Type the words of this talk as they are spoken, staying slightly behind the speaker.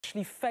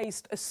actually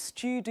faced a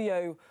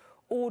studio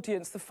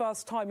audience the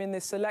first time in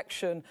this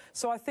election.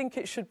 So I think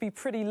it should be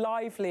pretty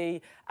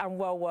lively and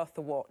well worth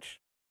the watch.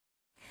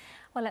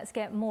 Well, let's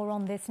get more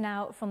on this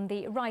now from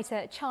the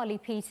writer Charlie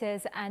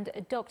Peters and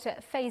Dr.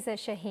 Faiza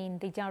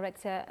Shaheen, the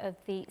director of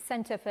the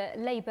Centre for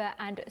Labour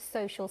and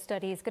Social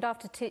Studies. Good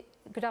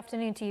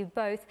afternoon to you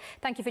both.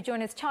 Thank you for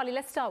joining us. Charlie,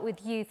 let's start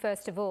with you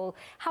first of all.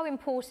 How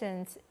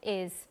important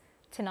is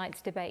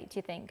tonight's debate, do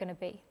you think, going to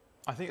be?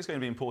 I think it's going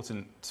to be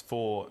important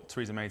for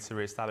Theresa May to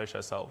re-establish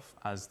herself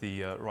as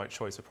the right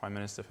choice of Prime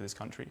Minister for this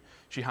country.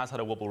 She has had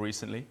a wobble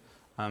recently.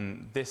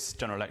 This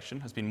general election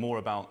has been more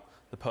about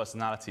the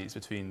personalities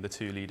between the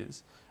two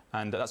leaders,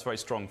 and that's very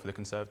strong for the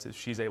Conservatives.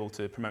 She's able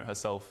to promote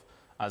herself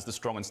as the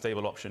strong and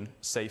stable option,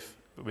 safe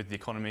with the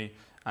economy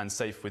and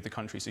safe with the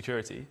country's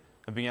security,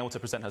 and being able to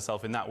present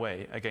herself in that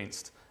way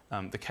against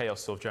the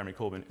chaos of Jeremy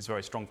Corbyn is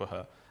very strong for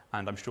her,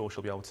 and I'm sure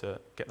she'll be able to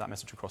get that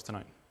message across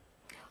tonight.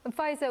 And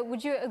Faiza,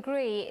 would you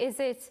agree? Is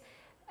it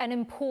an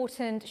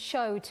important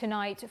show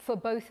tonight for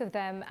both of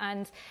them,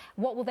 and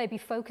what will they be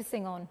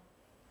focusing on?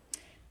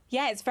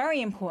 Yeah, it's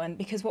very important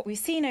because what we've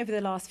seen over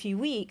the last few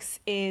weeks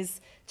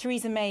is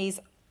Theresa May's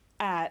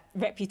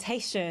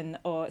reputation,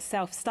 or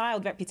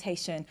self-styled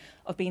reputation,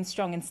 of being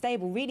strong and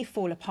stable really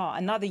fall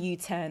apart. Another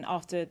U-turn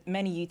after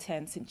many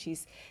U-turns since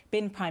she's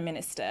been Prime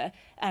Minister.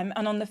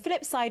 And on the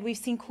flip side, we've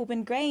seen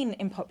Corbyn gain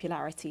in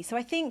popularity. So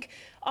I think,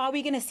 are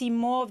we going to see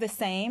more of the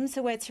same?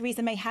 So where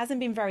Theresa May hasn't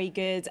been very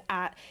good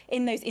at,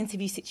 in those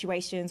interview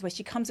situations where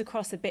she comes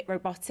across a bit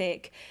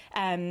robotic,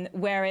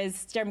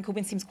 whereas Jeremy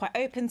Corbyn seems quite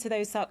open to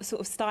those sort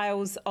of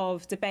styles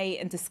of debate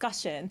and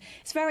discussion.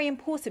 It's very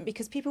important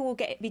because people will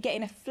be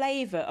getting a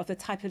flavour of the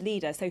type of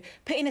leader. So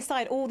putting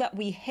aside all that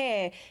we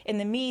hear in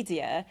the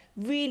media,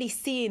 really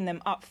seeing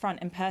them up front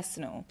and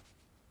personal.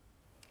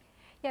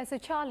 Yeah, so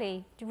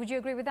Charlie, would you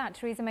agree with that?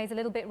 Theresa May's a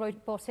little bit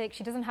robotic.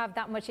 She doesn't have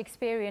that much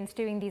experience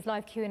doing these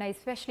live Q&As,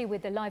 especially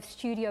with the live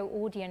studio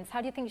audience.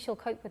 How do you think she'll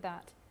cope with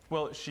that?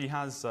 Well, she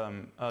has,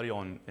 early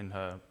on in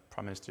her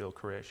Prime Ministerial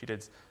career, she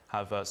did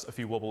have a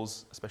few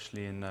wobbles,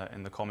 especially in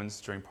the Commons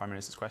during Prime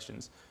Minister's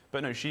questions.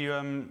 But no, she,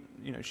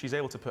 she's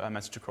able to put her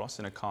message across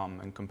in a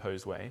calm and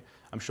composed way.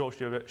 I'm sure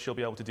she'll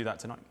be able to do that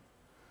tonight.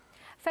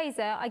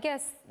 Faiza, I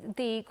guess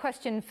the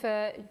question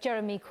for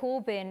Jeremy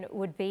Corbyn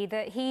would be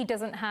that he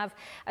doesn't have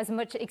as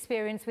much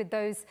experience with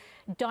those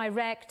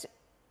direct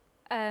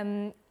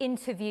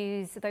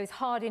interviews, those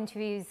hard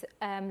interviews,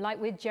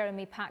 like with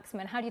Jeremy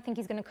Paxman. How do you think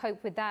he's going to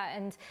cope with that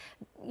and,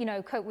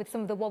 cope with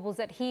some of the wobbles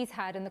that he's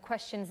had and the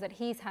questions that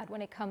he's had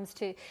when it comes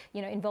to,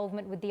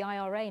 involvement with the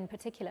IRA in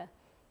particular?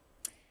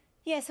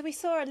 Yeah, so we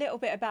saw a little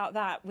bit about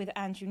that with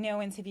Andrew Neil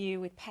interview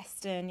with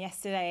Peston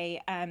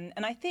yesterday. And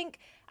I think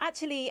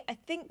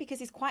because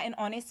he's quite an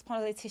honest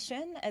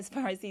politician as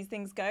far as these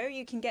things go,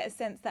 you can get a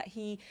sense that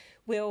he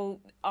will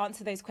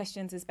answer those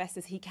questions as best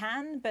as he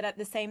can. But at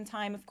the same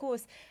time, of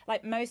course,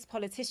 like most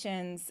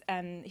politicians,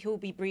 he'll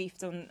be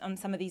briefed on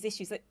some of these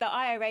issues. Like the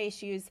IRA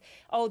issue is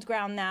old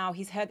ground now.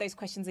 He's heard those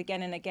questions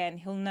again and again.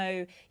 He'll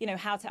know,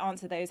 how to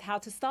answer those, how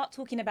to start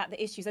talking about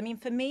the issues. I mean,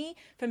 for me,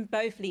 from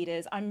both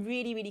leaders, I'm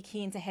really, really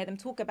keen to hear them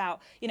talk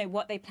about,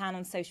 what they plan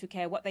on social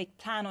care, what they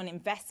plan on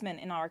investment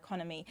in our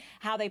economy,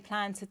 how they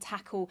plan to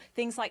tackle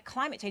things like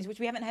climate change, which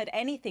we haven't heard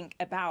anything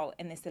about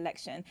in this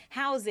election,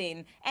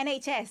 housing,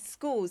 NHS,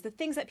 schools, the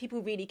things that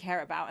people really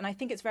care about. And I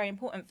think it's very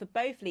important for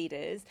both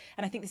leaders,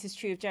 and I think this is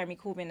true of Jeremy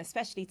Corbyn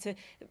especially, to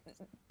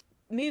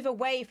move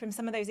away from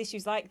some of those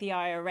issues like the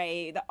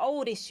IRA, the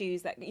old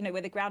issues that,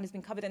 where the ground has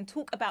been covered, and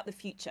talk about the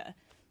future.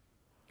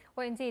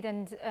 Well, indeed,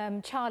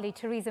 and Charlie,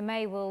 Theresa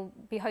May will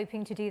be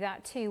hoping to do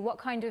that too. What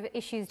kind of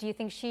issues do you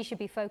think she should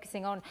be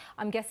focusing on?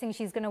 I'm guessing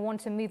she's going to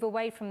want to move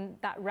away from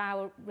that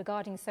row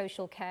regarding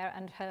social care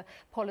and her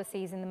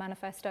policies in the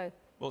manifesto.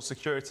 Well,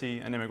 security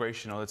and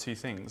immigration are the two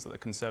things that the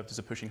Conservatives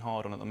are pushing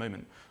hard on at the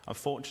moment.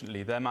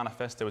 Unfortunately, their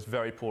manifesto was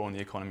very poor on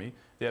the economy.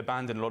 They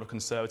abandoned a lot of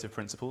Conservative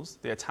principles.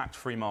 They attacked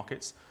free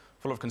markets.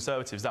 For a lot of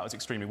Conservatives, that was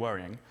extremely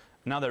worrying.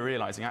 Now they're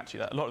realising,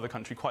 actually, that a lot of the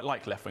country quite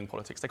like left-wing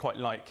politics. They quite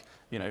like,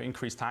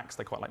 increased tax.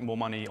 They quite like more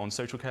money on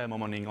social care, more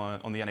money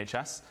on the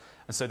NHS.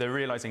 And so they're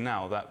realising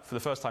now that, for the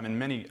first time in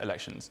many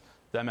elections,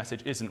 their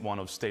message isn't one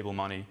of stable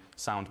money,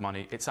 sound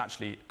money. It's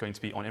actually going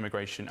to be on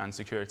immigration and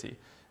security.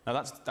 Now,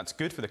 that's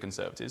good for the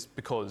Conservatives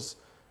because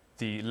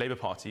the Labour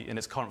Party, in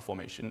its current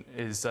formation,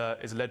 is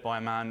led by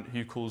a man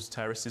who calls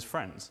terrorists his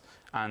friends.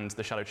 And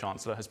the Shadow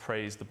Chancellor has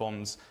praised the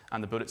bombs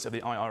and the bullets of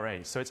the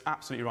IRA. So it's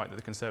absolutely right that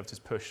the Conservatives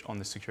push on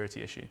this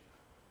security issue.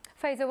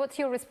 Faiza, what's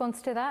your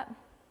response to that?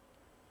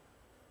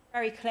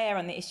 Very clear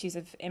on the issues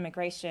of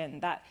immigration,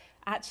 that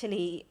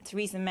actually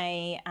Theresa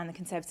May and the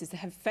Conservatives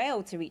have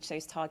failed to reach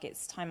those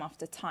targets time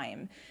after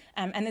time.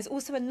 And there's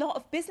also a lot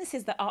of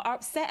businesses that are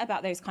upset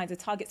about those kinds of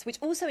targets, which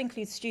also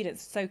includes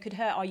students, so could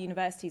hurt our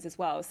universities as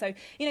well. So,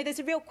 there's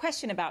a real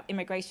question about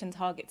immigration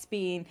targets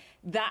being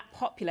that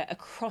popular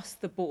across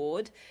the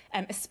board,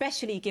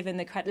 especially given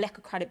the lack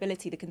of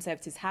credibility the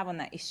Conservatives have on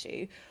that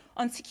issue.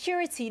 On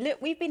security, look,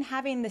 we've been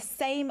having the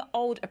same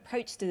old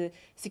approach to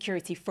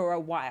security for a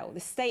while,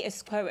 the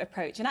status quo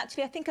approach. And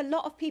actually, I think a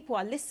lot of people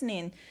are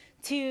listening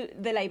to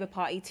the Labour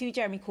Party, to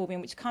Jeremy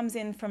Corbyn, which comes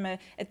in from a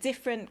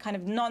different kind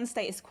of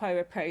non-status quo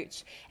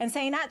approach, and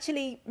saying,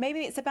 actually, maybe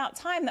it's about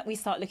time that we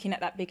start looking at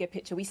that bigger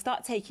picture. We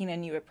start taking a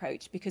new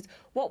approach, because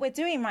what we're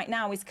doing right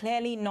now is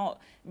clearly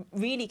not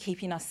really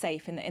keeping us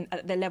safe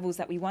at the levels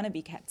that we want to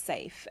be kept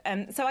safe.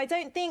 So I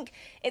don't think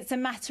it's a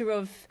matter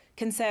of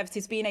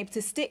Conservatives being able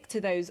to stick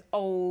to those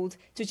old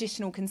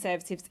traditional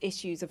Conservatives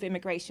issues of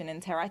immigration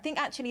and terror. I think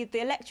actually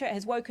the electorate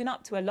has woken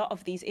up to a lot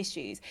of these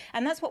issues,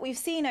 and that's what we've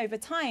seen over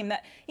time.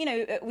 That, you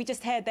know, we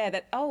just heard there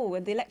that, oh,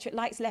 the electorate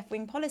likes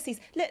left-wing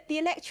policies. Look, the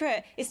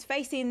electorate is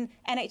facing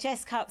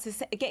NHS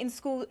cuts, getting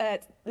school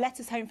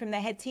letters home from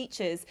their head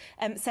teachers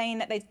saying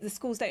that the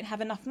schools don't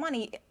have enough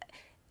money.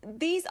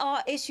 These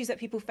are issues that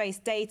people face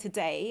day to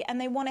day,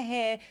 and they want to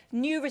hear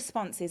new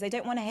responses. They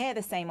don't want to hear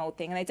the same old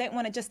thing, and they don't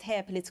want to just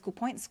hear political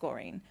point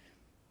scoring.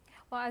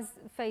 Well, as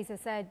Faiza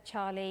said,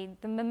 Charlie,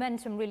 the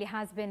momentum really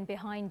has been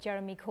behind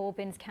Jeremy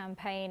Corbyn's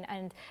campaign,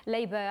 and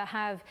Labour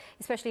have,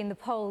 especially in the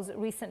polls,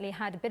 recently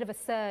had a bit of a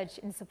surge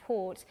in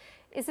support.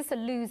 Is this a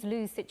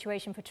lose-lose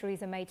situation for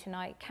Theresa May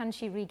tonight? Can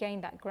she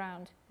regain that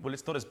ground? Well,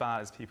 it's not as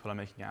bad as people are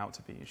making it out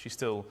to be. She's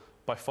still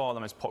by far the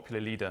most popular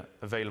leader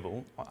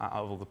available out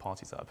of all the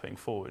parties that are putting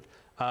forward.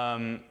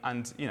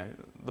 And, you know,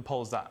 the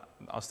polls that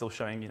are still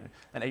showing, you know,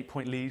 an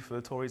 8-point lead for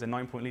the Tories, a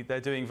 9-point lead,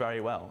 they're doing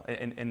very well.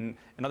 In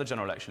other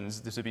general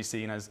elections, this would be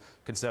seen as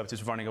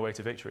Conservatives running away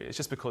to victory. It's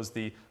just because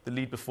the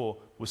lead before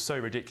was so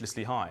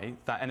ridiculously high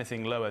that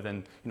anything lower than,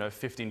 you know, a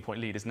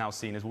 15-point lead is now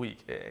seen as weak.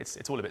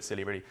 It's all a bit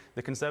silly, really.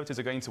 The Conservatives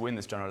are going to win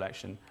this general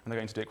election, and they're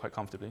going to do it quite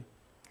comfortably.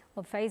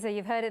 Well, Faiza,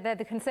 you've heard it there.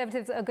 The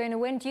Conservatives are going to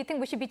win. Do you think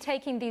we should be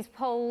taking these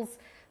polls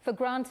for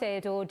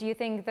granted, or do you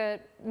think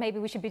that maybe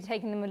we should be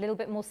taking them a little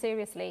bit more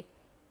seriously?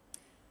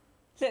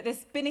 Look,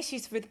 there's been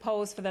issues with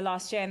polls for the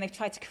last year, and they've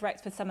tried to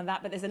correct for some of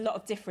that, but there's a lot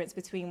of difference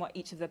between what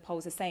each of the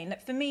polls are saying.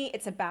 Look, for me,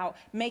 it's about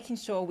making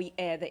sure we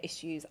air the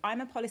issues.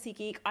 I'm a policy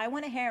geek. I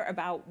want to hear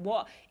about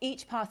what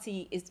each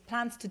party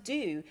plans to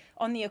do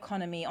on the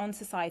economy, on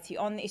society,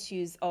 on the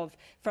issues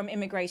from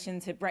immigration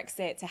to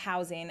Brexit to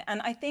housing.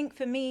 And I think,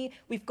 for me,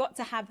 we've got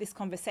to have this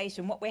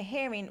conversation. What we're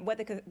hearing,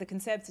 whether the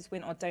Conservatives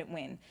win or don't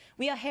win,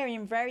 we are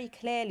hearing very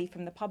clearly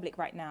from the public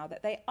right now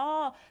that they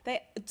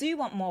do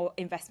want more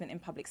investment in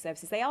public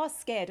services. They are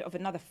scared of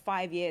another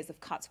 5 years of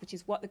cuts, which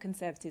is what the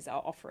Conservatives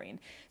are offering.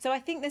 So I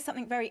think there's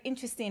something very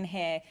interesting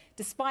here,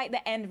 despite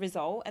the end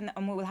result, and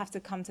we will have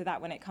to come to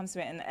that when it comes to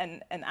it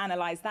and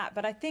analyse that.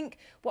 But I think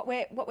what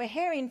we're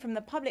hearing from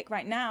the public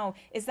right now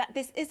is that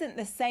this isn't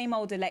the same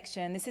old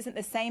election, this isn't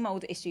the same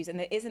old issues, and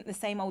there isn't the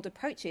same old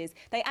approaches.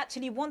 They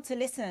actually want to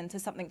listen to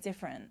something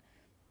different.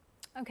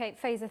 OK,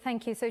 Faiza,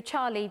 thank you. So,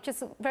 Charlie,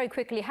 just very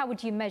quickly, how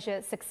would you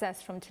measure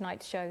success from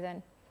tonight's show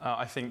then?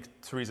 I think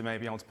Theresa may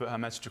be able to put her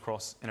message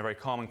across in a very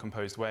calm and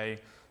composed way,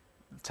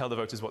 tell the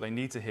voters what they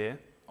need to hear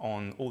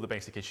on all the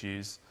basic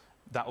issues.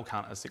 That will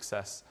count as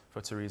success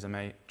for Theresa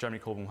May. Jeremy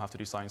Corbyn will have to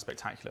do something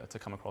spectacular to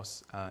come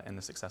across in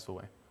a successful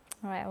way.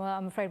 All right, well,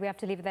 I'm afraid we have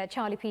to leave it there.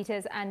 Charlie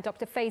Peters and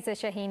Dr. Faiza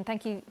Shaheen,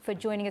 thank you for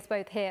joining us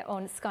both here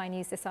on Sky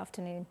News this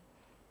afternoon.